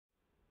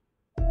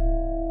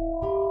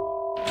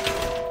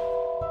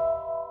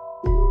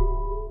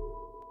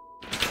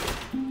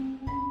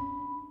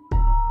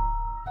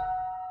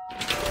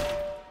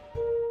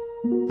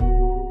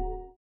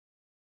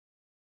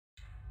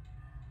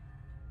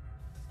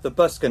The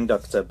Bus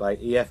Conductor by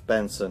E.F.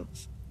 Benson.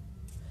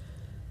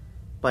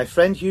 My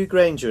friend Hugh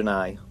Granger and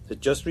I had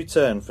just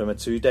returned from a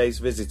 2 days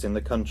visit in the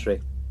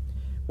country,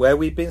 where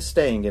we'd been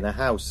staying in a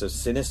house of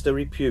sinister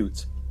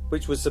repute,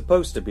 which was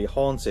supposed to be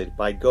haunted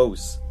by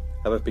ghosts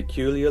of a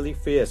peculiarly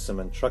fearsome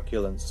and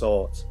truculent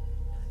sort.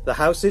 The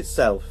house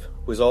itself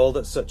was all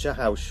that such a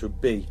house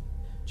should be,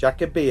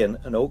 Jacobean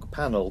and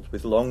oak-panelled,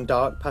 with long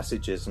dark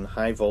passages and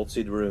high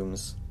vaulted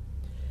rooms.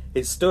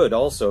 It stood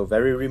also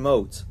very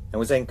remote, and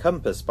was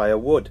encompassed by a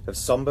wood of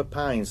sombre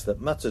pines that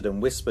muttered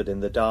and whispered in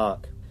the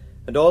dark.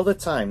 And all the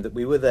time that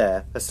we were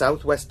there, a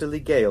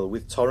southwesterly gale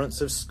with torrents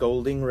of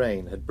scolding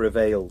rain had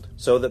prevailed,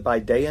 so that by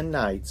day and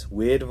night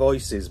weird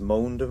voices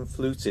moaned and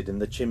fluted in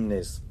the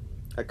chimneys.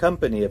 A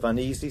company of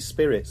uneasy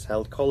spirits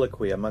held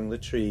colloquy among the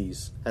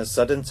trees, and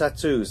sudden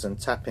tattoos and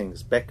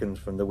tappings beckoned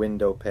from the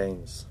window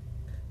panes.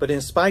 But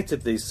in spite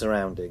of these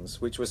surroundings,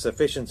 which were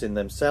sufficient in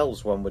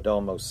themselves, one would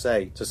almost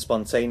say, to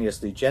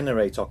spontaneously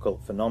generate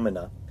occult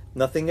phenomena,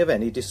 nothing of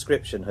any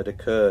description had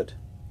occurred.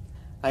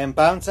 I am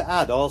bound to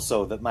add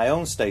also that my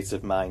own state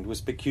of mind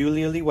was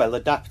peculiarly well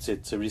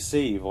adapted to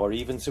receive or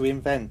even to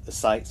invent the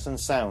sights and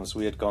sounds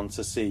we had gone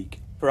to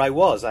seek, for I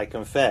was, I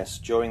confess,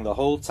 during the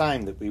whole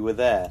time that we were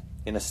there,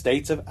 in a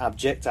state of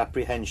abject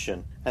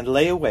apprehension, and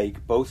lay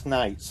awake both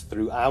nights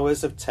through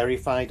hours of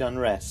terrified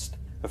unrest,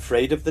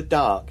 afraid of the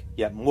dark,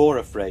 yet more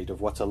afraid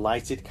of what a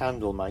lighted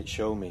candle might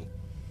show me.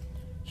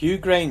 Hugh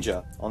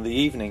Granger, on the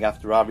evening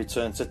after our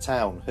return to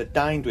town, had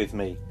dined with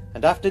me,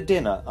 and after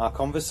dinner our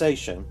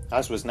conversation,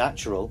 as was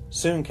natural,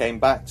 soon came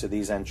back to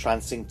these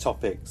entrancing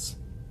topics.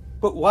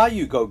 "But why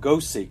you go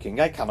ghost-seeking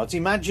I cannot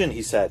imagine,"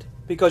 he said,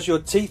 "because your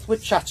teeth were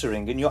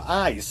chattering and your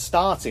eyes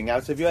starting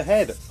out of your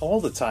head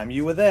all the time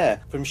you were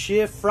there, from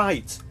sheer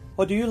fright.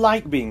 Or do you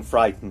like being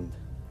frightened?"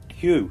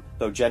 Hugh,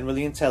 though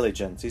generally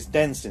intelligent, is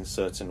dense in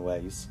certain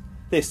ways.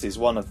 This is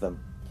one of them.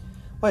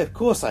 "Why, of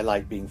course I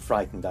like being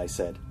frightened," I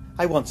said.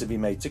 "I want to be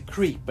made to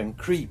creep and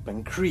creep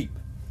and creep.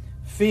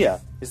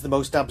 Fear is the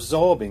most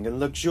absorbing and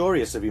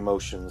luxurious of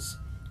emotions.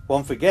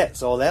 One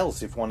forgets all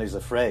else if one is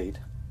afraid."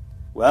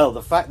 "Well,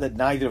 the fact that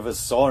neither of us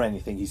saw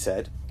anything," he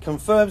said,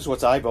 "confirms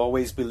what I've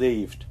always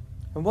believed."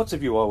 "And what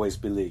have you always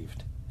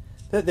believed?"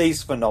 "That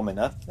these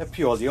phenomena are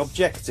purely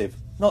objective,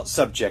 not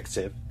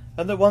subjective,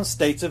 and that one's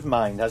state of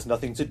mind has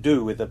nothing to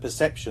do with the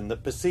perception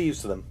that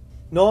perceives them.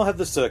 Nor have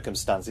the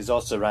circumstances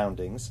or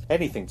surroundings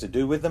anything to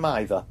do with them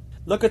either.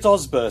 Look at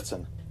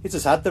Osburton. It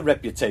has had the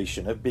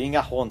reputation of being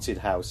a haunted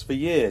house for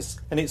years,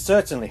 and it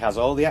certainly has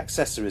all the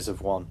accessories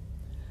of one.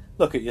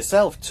 Look at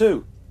yourself,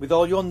 too, with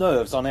all your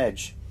nerves on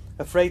edge,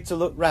 afraid to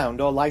look round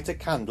or light a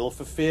candle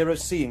for fear of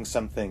seeing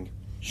something.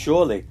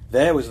 Surely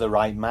there was the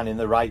right man in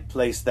the right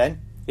place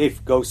then,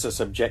 if ghosts are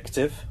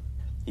subjective."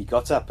 He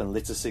got up and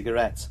lit a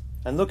cigarette,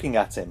 and looking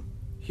at him,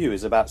 Hugh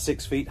is about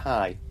 6 feet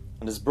high,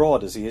 and as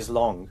broad as he is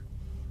long.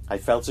 I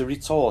felt a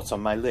retort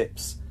on my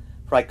lips,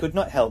 for I could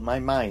not help my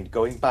mind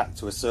going back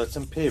to a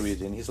certain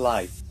period in his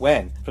life,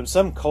 when, from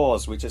some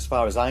cause which as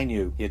far as I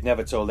knew he had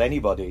never told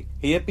anybody,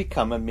 he had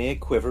become a mere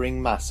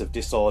quivering mass of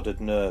disordered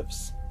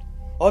nerves.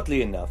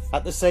 Oddly enough,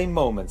 at the same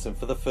moment and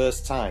for the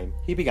first time,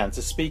 he began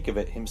to speak of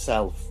it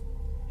himself.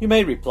 "You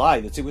may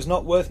reply that it was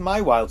not worth my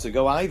while to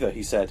go either,"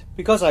 he said,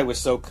 "because I was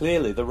so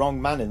clearly the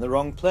wrong man in the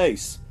wrong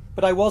place.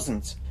 But I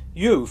wasn't.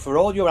 You, for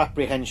all your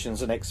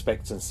apprehensions and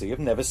expectancy, have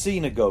never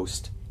seen a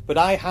ghost. But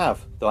I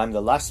have, though I'm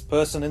the last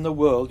person in the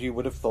world you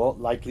would have thought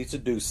likely to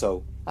do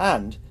so.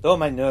 And, though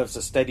my nerves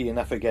are steady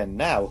enough again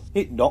now,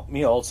 it knocked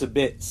me all to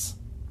bits."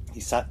 He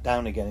sat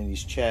down again in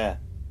his chair.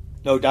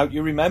 "No doubt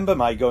you remember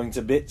my going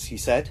to bits," he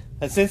said,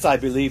 "and since I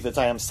believe that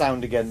I am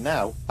sound again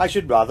now, I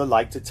should rather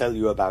like to tell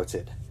you about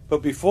it.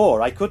 But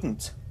before I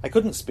couldn't. I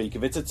couldn't speak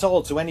of it at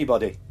all to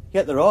anybody.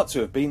 Yet there ought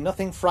to have been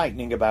nothing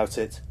frightening about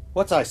it.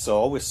 What I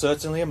saw was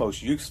certainly a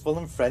most useful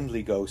and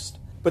friendly ghost,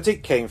 but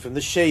it came from the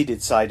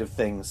shaded side of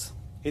things.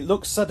 It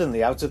looked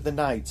suddenly out of the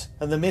night,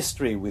 and the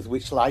mystery with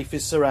which life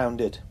is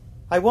surrounded.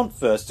 I want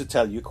first to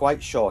tell you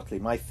quite shortly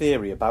my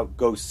theory about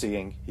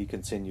ghost-seeing," he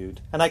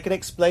continued, "and I can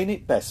explain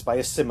it best by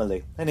a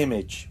simile, an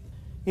image.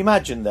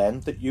 Imagine,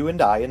 then, that you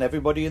and I and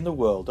everybody in the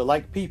world are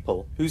like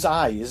people whose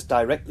eye is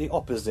directly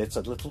opposite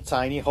a little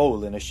tiny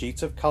hole in a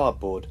sheet of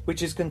cardboard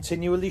which is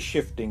continually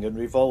shifting and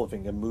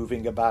revolving and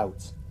moving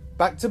about.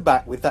 Back to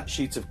back with that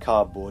sheet of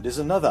cardboard is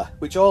another,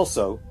 which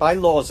also, by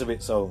laws of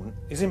its own,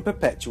 is in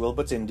perpetual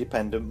but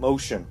independent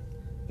motion.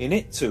 In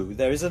it, too,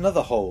 there is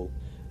another hole,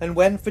 and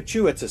when,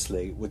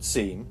 fortuitously, it would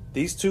seem,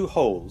 these two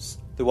holes,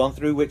 the one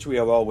through which we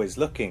are always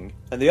looking,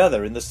 and the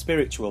other in the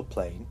spiritual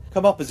plane,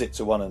 come opposite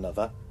to one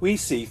another, we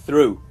see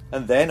through,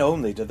 and then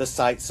only do the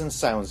sights and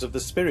sounds of the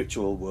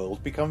spiritual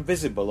world become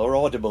visible or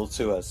audible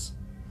to us.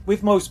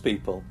 With most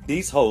people,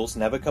 these holes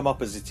never come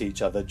opposite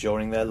each other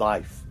during their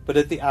life, but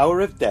at the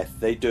hour of death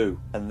they do,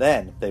 and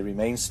then they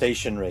remain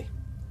stationary.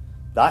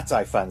 That,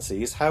 I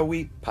fancy, is how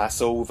we pass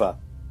over.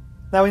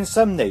 Now, in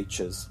some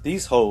natures,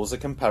 these holes are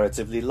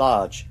comparatively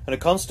large, and are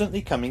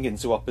constantly coming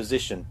into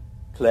opposition.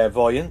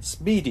 Clairvoyants,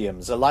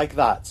 mediums are like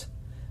that.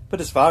 But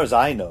as far as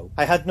I know,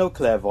 I had no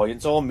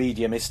clairvoyant or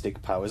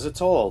mediumistic powers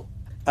at all.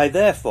 I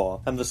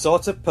therefore am the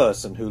sort of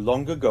person who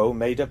long ago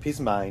made up his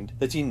mind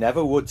that he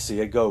never would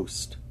see a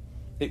ghost.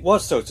 It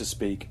was, so to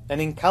speak, an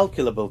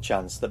incalculable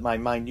chance that my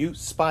minute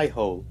spy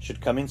hole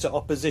should come into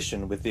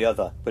opposition with the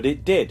other, but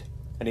it did,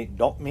 and it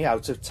knocked me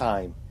out of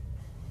time.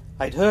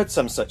 I'd heard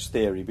some such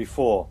theory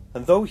before,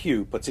 and though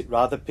Hugh put it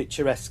rather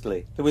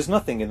picturesquely, there was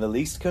nothing in the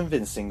least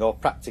convincing or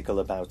practical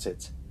about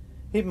it.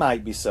 It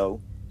might be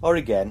so, or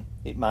again,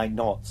 it might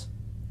not.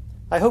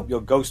 "I hope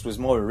your ghost was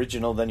more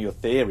original than your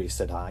theory,"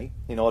 said I,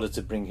 in order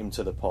to bring him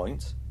to the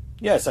point.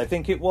 "Yes, I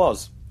think it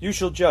was. You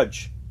shall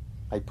judge."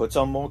 I put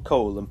on more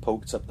coal and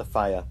poked up the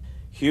fire.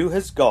 Hugh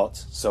has got,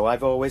 so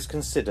I've always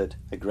considered,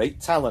 a great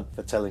talent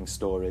for telling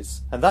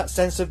stories, and that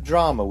sense of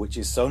drama which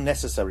is so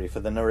necessary for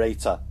the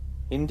narrator.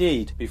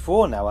 Indeed,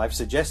 before now I've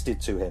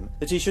suggested to him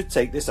that he should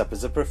take this up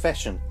as a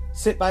profession,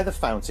 sit by the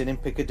fountain in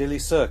Piccadilly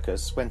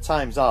Circus when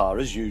times are,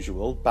 as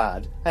usual,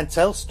 bad, and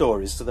tell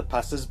stories to the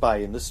passers-by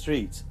in the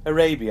street,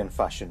 Arabian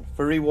fashion,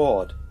 for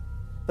reward.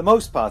 The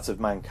most part of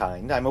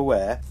mankind, I'm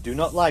aware, do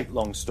not like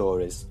long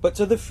stories, but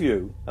to the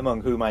few,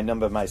 among whom I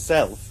number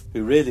myself,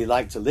 who really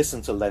like to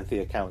listen to lengthy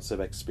accounts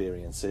of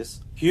experiences,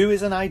 Hugh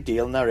is an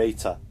ideal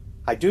narrator.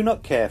 I do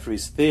not care for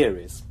his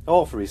theories,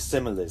 or for his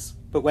similes,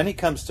 but when it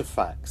comes to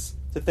facts,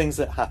 to things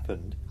that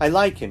happened, I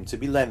like him to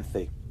be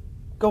lengthy.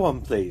 "Go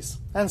on, please,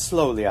 and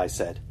slowly," I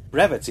said.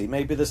 "Brevity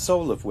may be the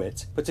soul of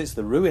wit, but it's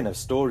the ruin of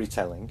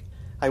storytelling.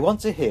 I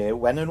want to hear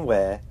when and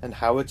where and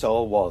how it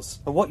all was,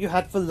 and what you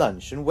had for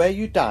lunch, and where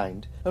you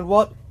dined, and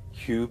what—"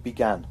 Hugh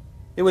began.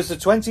 "It was the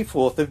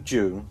 24th of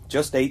June,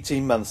 just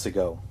 18 months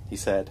ago," he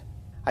said.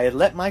 "I had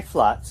let my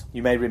flat,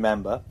 you may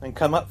remember, and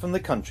come up from the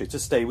country to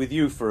stay with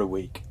you for a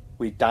week.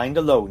 We dined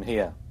alone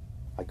here."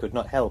 I could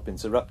not help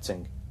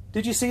interrupting.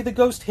 "Did you see the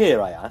ghost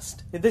here?" I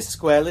asked, "in this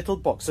square little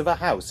box of a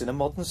house in a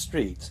modern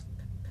street?"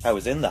 "I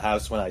was in the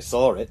house when I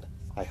saw it."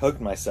 I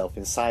hugged myself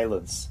in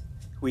silence.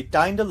 "We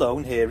dined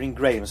alone here in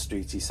Graham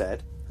Street," he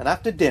said, "and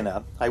after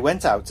dinner I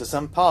went out to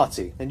some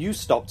party, and you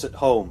stopped at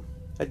home.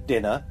 At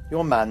dinner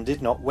your man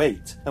did not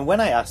wait, and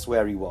when I asked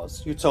where he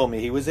was, you told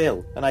me he was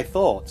ill, and I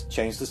thought,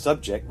 changed the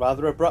subject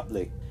rather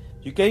abruptly.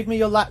 You gave me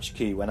your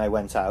latchkey when I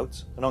went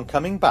out, and on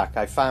coming back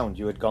I found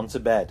you had gone to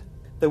bed.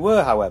 There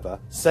were, however,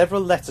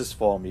 several letters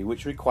for me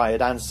which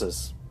required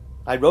answers.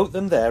 I wrote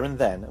them there and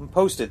then, and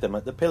posted them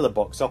at the pillar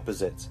box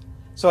opposite,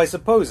 so I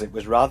suppose it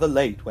was rather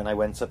late when I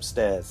went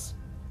upstairs.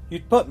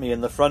 You'd put me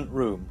in the front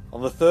room,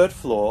 on the 3rd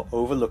floor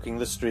overlooking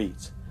the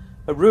street,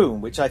 a room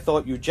which I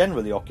thought you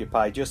generally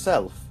occupied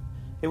yourself.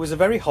 It was a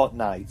very hot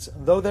night,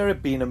 and though there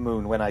had been a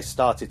moon when I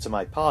started to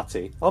my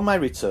party, on my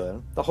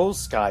return the whole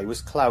sky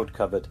was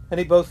cloud-covered, and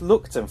it both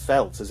looked and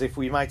felt as if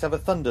we might have a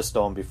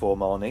thunderstorm before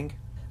morning.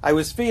 I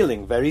was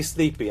feeling very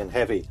sleepy and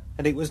heavy,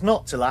 and it was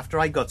not till after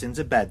I got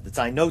into bed that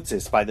I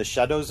noticed by the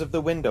shadows of the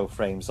window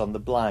frames on the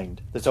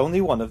blind that only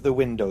one of the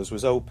windows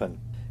was open.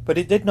 But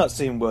it did not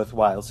seem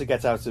worthwhile to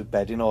get out of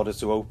bed in order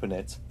to open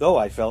it, though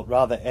I felt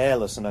rather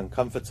airless and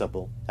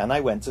uncomfortable, and I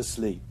went to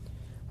sleep.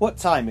 What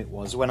time it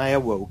was when I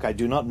awoke I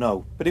do not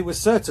know, but it was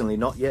certainly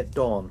not yet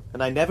dawn,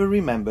 and I never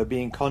remember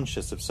being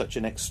conscious of such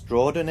an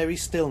extraordinary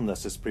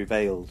stillness as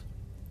prevailed.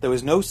 There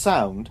was no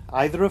sound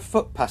either of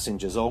foot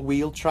passengers or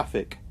wheel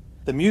traffic.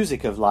 The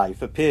music of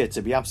life appeared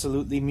to be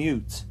absolutely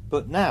mute,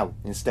 but now,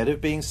 instead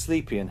of being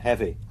sleepy and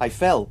heavy, I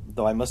felt,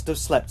 though I must have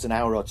slept an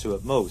hour or two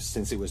at most,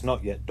 since it was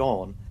not yet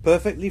dawn,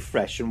 perfectly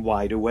fresh and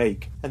wide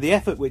awake, and the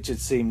effort which had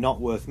seemed not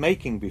worth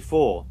making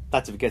before,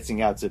 that of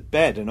getting out of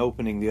bed and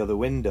opening the other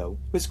window,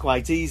 was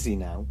quite easy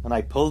now, and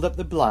I pulled up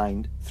the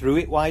blind, threw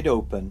it wide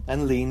open,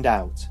 and leaned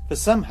out, for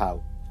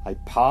somehow I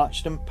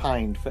parched and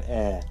pined for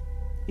air.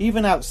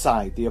 Even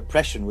outside, the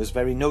oppression was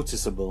very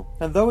noticeable,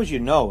 and though, as you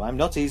know, I'm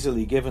not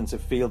easily given to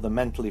feel the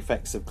mental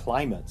effects of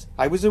climate,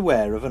 I was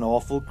aware of an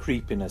awful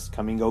creepiness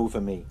coming over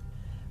me.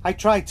 I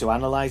tried to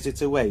analyse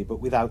it away, but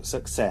without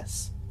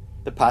success.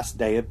 The past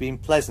day had been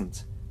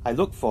pleasant. I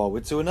looked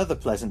forward to another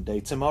pleasant day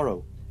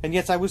tomorrow, and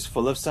yet I was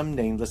full of some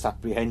nameless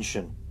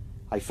apprehension.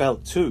 I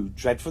felt, too,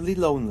 dreadfully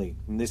lonely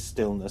in this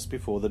stillness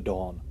before the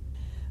dawn.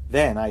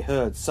 Then I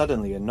heard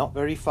suddenly, and not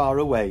very far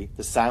away,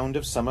 the sound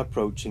of some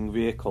approaching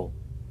vehicle.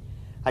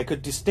 I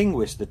could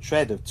distinguish the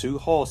tread of 2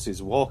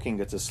 horses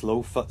walking at a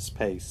slow foot's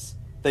pace.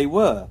 They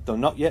were, though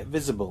not yet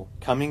visible,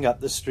 coming up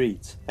the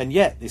street, and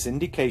yet this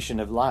indication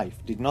of life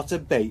did not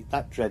abate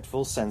that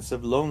dreadful sense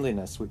of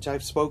loneliness which I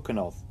have spoken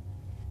of.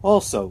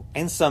 Also,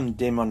 in some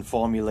dim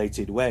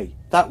unformulated way,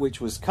 that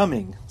which was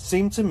coming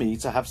seemed to me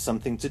to have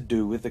something to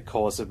do with the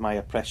cause of my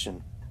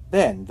oppression.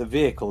 Then the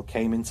vehicle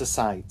came into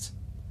sight.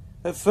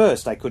 At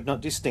first I could not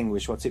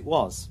distinguish what it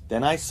was.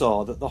 Then I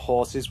saw that the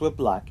horses were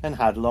black and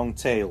had long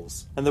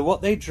tails, and that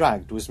what they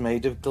dragged was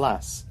made of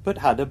glass, but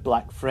had a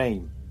black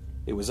frame.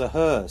 It was a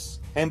hearse,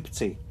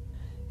 empty.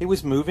 It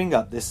was moving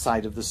up this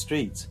side of the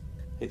street.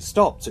 It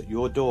stopped at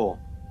your door.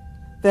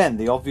 Then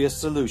the obvious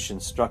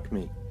solution struck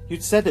me.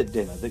 You'd said at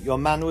dinner that your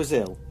man was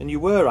ill, and you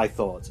were, I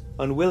thought,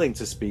 unwilling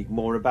to speak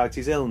more about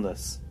his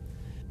illness.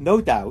 No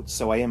doubt,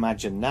 so I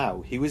imagine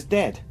now, he was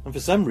dead, and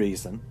for some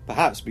reason,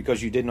 perhaps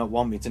because you did not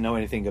want me to know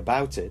anything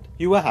about it,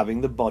 you were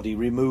having the body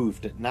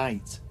removed at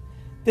night.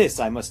 This,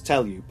 I must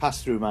tell you,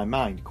 passed through my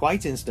mind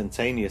quite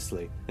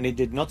instantaneously, and it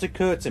did not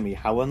occur to me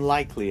how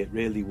unlikely it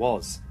really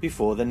was,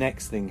 before the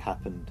next thing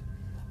happened.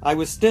 I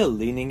was still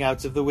leaning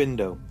out of the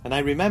window, and I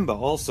remember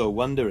also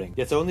wondering,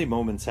 yet only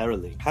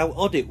momentarily, how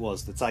odd it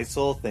was that I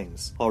saw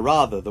things, or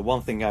rather the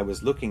one thing I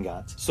was looking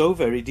at, so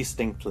very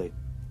distinctly.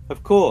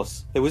 Of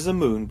course, there was a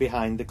moon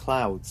behind the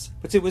clouds,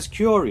 but it was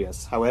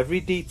curious how every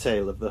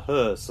detail of the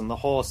hearse and the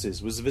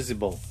horses was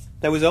visible.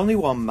 There was only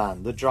one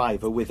man, the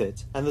driver, with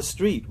it, and the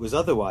street was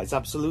otherwise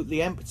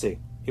absolutely empty.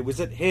 It was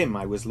at him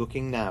I was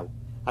looking now.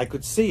 I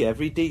could see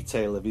every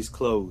detail of his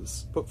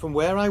clothes, but from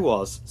where I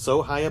was,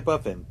 so high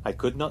above him, I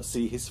could not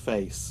see his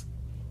face.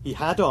 He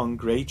had on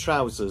grey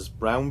trousers,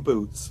 brown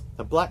boots,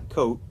 a black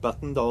coat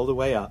buttoned all the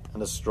way up,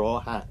 and a straw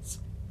hat.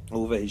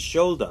 Over his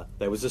shoulder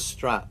there was a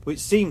strap, which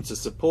seemed to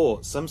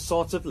support some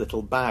sort of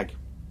little bag.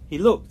 He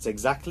looked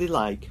exactly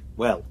like...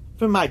 well,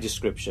 from my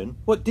description,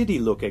 what did he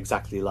look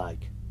exactly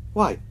like?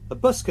 Why, a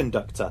bus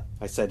conductor,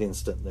 I said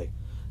instantly.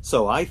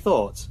 So I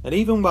thought, and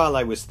even while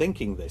I was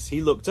thinking this,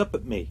 he looked up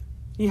at me.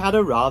 He had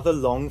a rather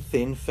long,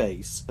 thin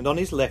face, and on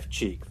his left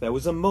cheek there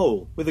was a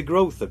mole with a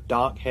growth of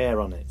dark hair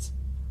on it.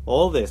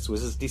 All this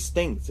was as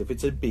distinct if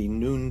it had been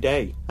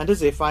noonday, and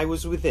as if I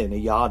was within a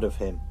yard of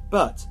him.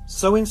 But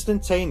so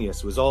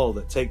instantaneous was all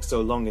that takes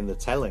so long in the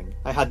telling,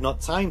 I had not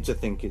time to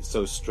think it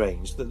so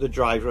strange that the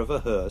driver of a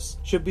hearse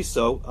should be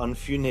so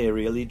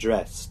unfunereally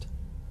dressed.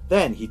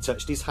 Then he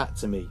touched his hat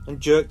to me and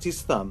jerked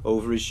his thumb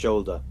over his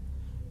shoulder.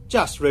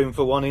 "Just room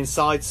for one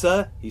inside,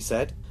 sir," he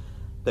said.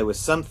 There was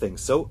something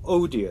so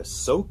odious,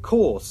 so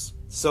coarse,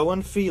 so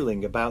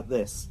unfeeling about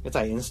this, that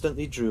I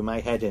instantly drew my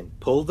head in,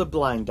 pulled the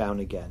blind down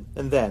again,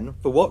 and then,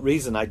 for what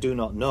reason I do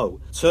not know,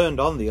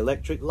 turned on the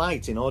electric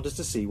light in order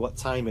to see what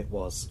time it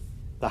was.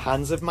 The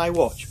hands of my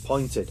watch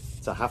pointed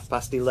to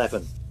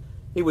 11:30.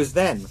 It was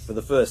then, for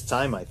the first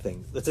time I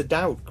think, that a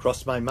doubt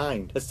crossed my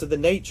mind as to the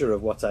nature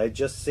of what I had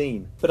just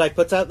seen, but I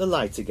put out the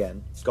light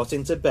again, got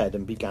into bed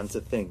and began to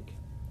think.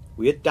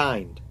 We had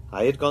dined,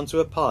 I had gone to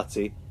a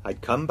party,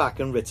 I'd come back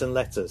and written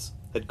letters,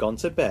 had gone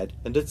to bed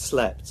and had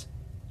slept.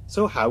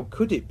 So how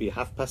could it be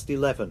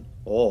 11:30,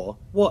 or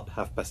what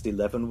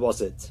 11:30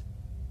 was it?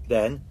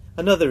 Then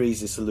another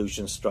easy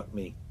solution struck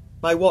me.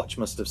 My watch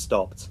must have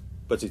stopped,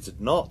 but it had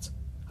not.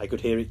 I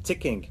could hear it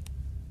ticking.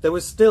 There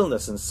was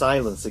stillness and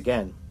silence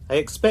again. I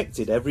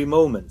expected every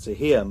moment to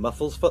hear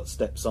muffled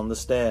footsteps on the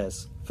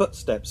stairs,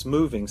 footsteps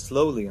moving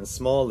slowly and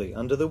smallly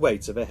under the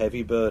weight of a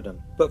heavy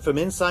burden. But from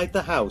inside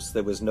the house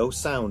there was no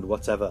sound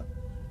whatever.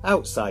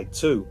 Outside,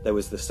 too, there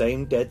was the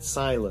same dead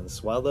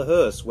silence while the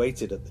hearse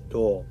waited at the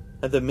door.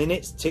 And the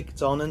minutes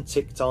ticked on,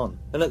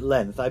 and at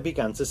length I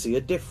began to see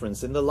a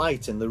difference in the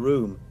light in the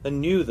room,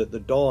 and knew that the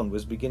dawn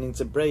was beginning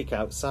to break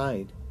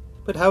outside.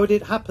 But how had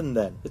it happened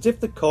then, that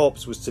if the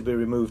corpse was to be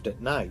removed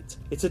at night,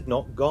 it had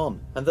not gone,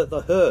 and that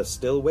the hearse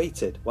still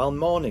waited, while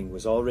morning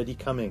was already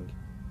coming?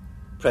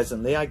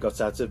 Presently I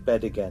got out of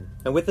bed again,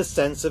 and with a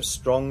sense of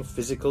strong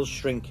physical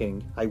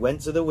shrinking, I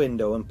went to the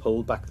window and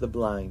pulled back the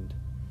blind.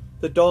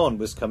 The dawn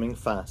was coming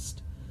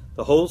fast.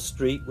 The whole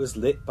street was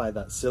lit by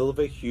that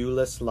silver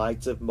hueless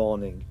light of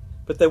morning,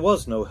 but there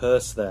was no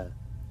hearse there.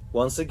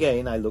 Once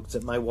again I looked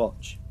at my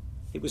watch.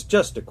 It was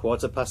just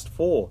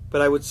 4:15,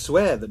 but I would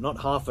swear that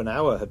not half an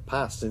hour had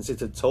passed since it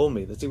had told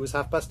me that it was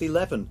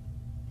 11:30.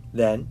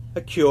 Then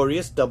a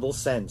curious double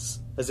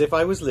sense, as if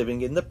I was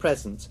living in the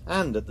present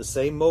and at the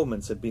same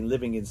moment had been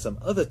living in some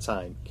other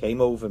time,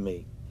 came over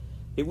me.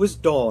 It was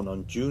dawn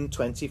on June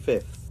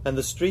 25th, and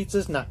the street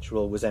as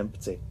natural was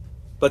empty.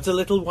 But a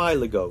little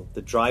while ago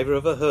the driver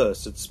of a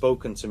hearse had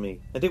spoken to me,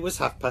 and it was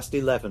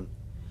 11:30.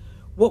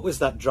 What was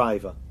that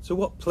driver? To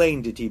what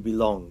plane did he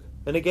belong?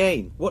 And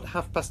again, what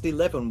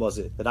 11:30 was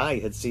it that I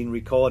had seen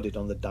recorded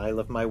on the dial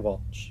of my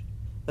watch?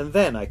 And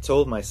then I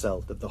told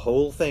myself that the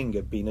whole thing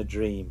had been a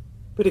dream.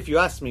 But if you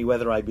ask me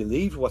whether I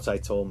believed what I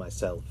told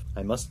myself,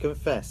 I must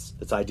confess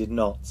that I did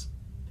not.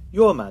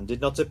 Your man did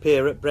not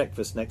appear at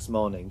breakfast next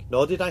morning,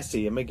 nor did I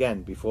see him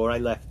again before I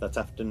left that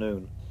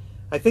afternoon.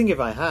 I think if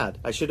I had,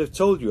 I should have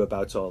told you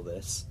about all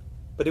this.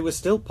 But it was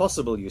still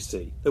possible, you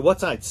see, that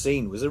what I'd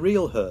seen was a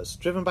real hearse,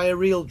 driven by a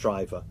real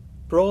driver.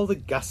 For all the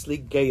ghastly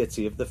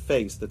gaiety of the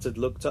face that had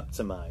looked up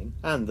to mine,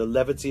 and the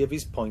levity of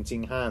his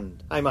pointing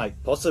hand, I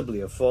might possibly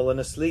have fallen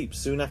asleep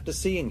soon after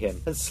seeing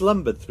him, and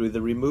slumbered through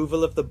the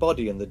removal of the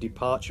body and the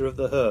departure of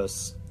the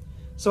hearse.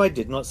 So I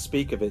did not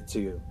speak of it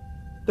to you.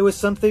 There was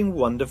something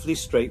wonderfully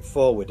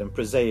straightforward and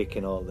prosaic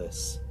in all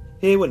this.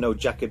 Here were no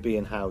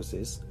Jacobean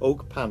houses,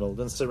 oak-panelled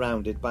and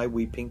surrounded by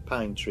weeping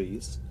pine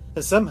trees,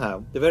 and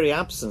somehow the very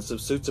absence of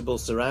suitable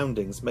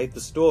surroundings made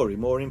the story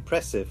more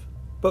impressive.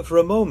 But for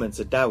a moment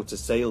a doubt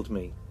assailed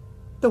me.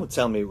 "Don't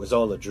tell me it was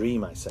all a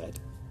dream," I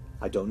said.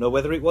 "I don't know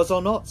whether it was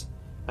or not.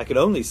 I can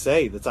only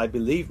say that I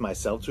believe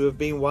myself to have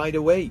been wide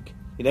awake.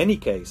 In any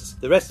case,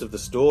 the rest of the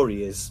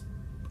story is...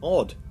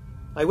 odd.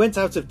 I went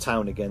out of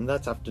town again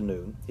that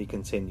afternoon," he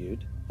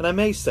continued, "and I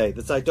may say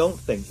that I don't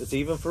think that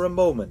even for a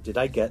moment did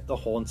I get the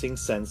haunting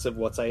sense of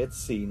what I had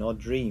seen or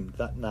dreamed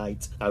that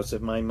night out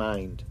of my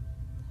mind.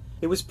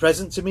 It was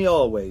present to me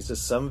always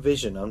as some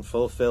vision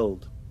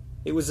unfulfilled.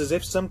 It was as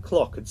if some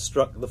clock had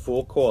struck the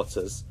 4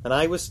 quarters, and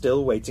I was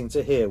still waiting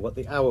to hear what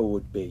the hour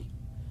would be.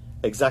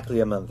 Exactly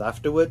a month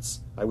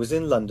afterwards, I was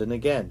in London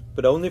again,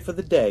 but only for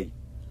the day.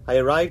 I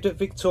arrived at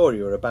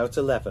Victoria about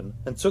 11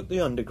 and took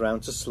the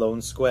Underground to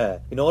Sloane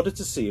Square in order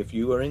to see if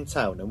you were in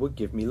town and would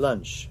give me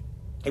lunch.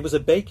 It was a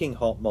baking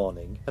hot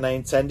morning, and I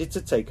intended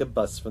to take a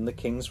bus from the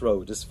King's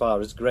Road as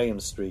far as Graham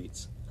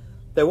Street.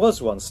 There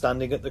was one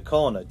standing at the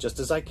corner just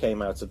as I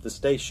came out of the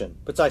station,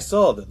 but I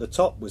saw that the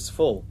top was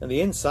full, and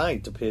the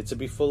inside appeared to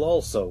be full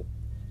also.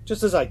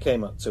 Just as I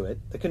came up to it,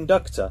 the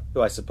conductor,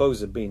 who I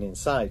suppose had been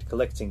inside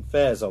collecting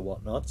fares or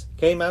what-not,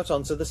 came out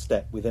onto the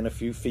step within a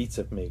few feet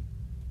of me.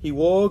 He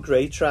wore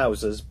grey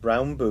trousers,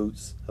 brown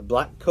boots, a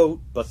black coat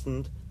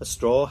buttoned, a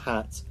straw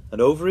hat,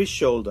 and over his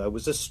shoulder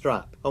was a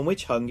strap on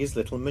which hung his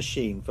little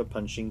machine for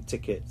punching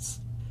tickets.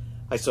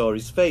 I saw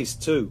his face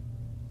too.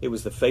 It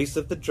was the face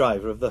of the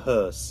driver of the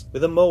hearse,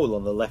 with a mole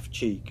on the left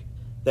cheek.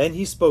 Then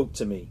he spoke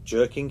to me,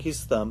 jerking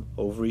his thumb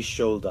over his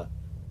shoulder.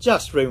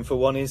 "Just room for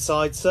one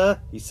inside, sir,"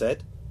 he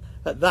said.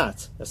 At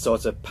that, a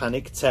sort of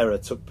panic terror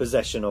took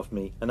possession of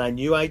me, and I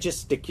knew I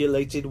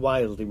gesticulated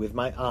wildly with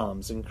my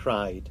arms and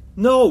cried,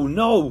 "No,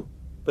 no!"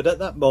 But at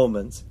that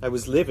moment I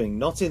was living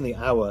not in the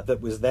hour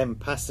that was then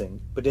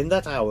passing, but in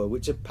that hour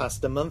which had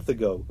passed a month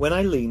ago, when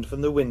I leaned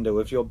from the window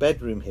of your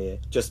bedroom here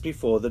just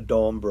before the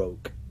dawn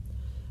broke.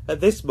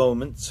 At this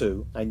moment,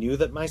 too, I knew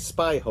that my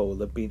spy-hole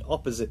had been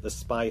opposite the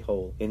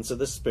spy-hole into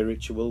the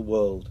spiritual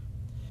world.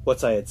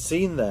 What I had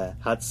seen there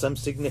had some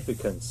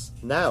significance,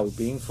 now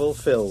being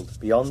fulfilled,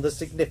 beyond the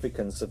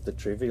significance of the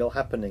trivial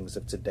happenings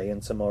of today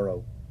and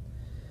tomorrow.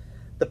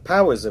 The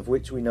powers of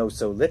which we know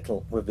so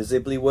little were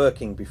visibly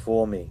working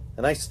before me,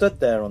 and I stood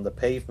there on the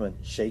pavement,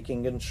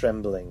 shaking and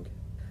trembling.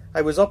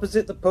 I was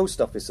opposite the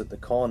post office at the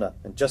corner,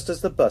 and just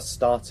as the bus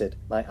started,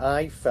 my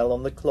eye fell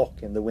on the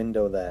clock in the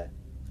window there.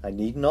 I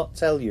need not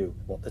tell you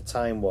what the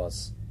time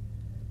was.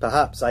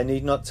 Perhaps I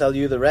need not tell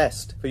you the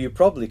rest, for you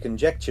probably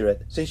conjecture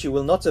it, since you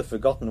will not have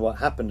forgotten what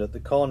happened at the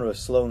corner of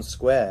Sloane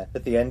Square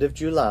at the end of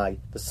July,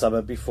 the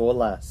summer before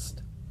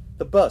last.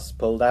 The bus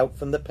pulled out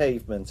from the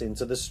pavement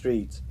into the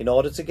street in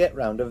order to get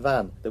round a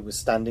van that was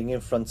standing in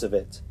front of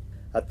it.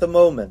 At the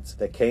moment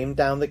there came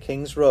down the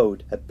King's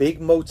Road a big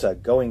motor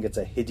going at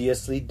a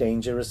hideously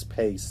dangerous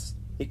pace.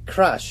 It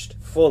crashed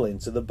full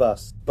into the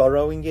bus,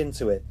 burrowing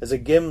into it as a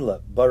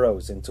gimlet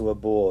burrows into a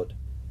board.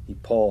 He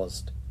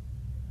paused.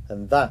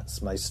 "And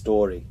that's my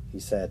story," he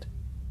said.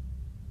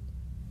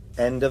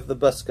 End of The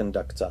Bus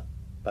Conductor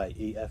by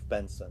E.F.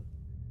 Benson.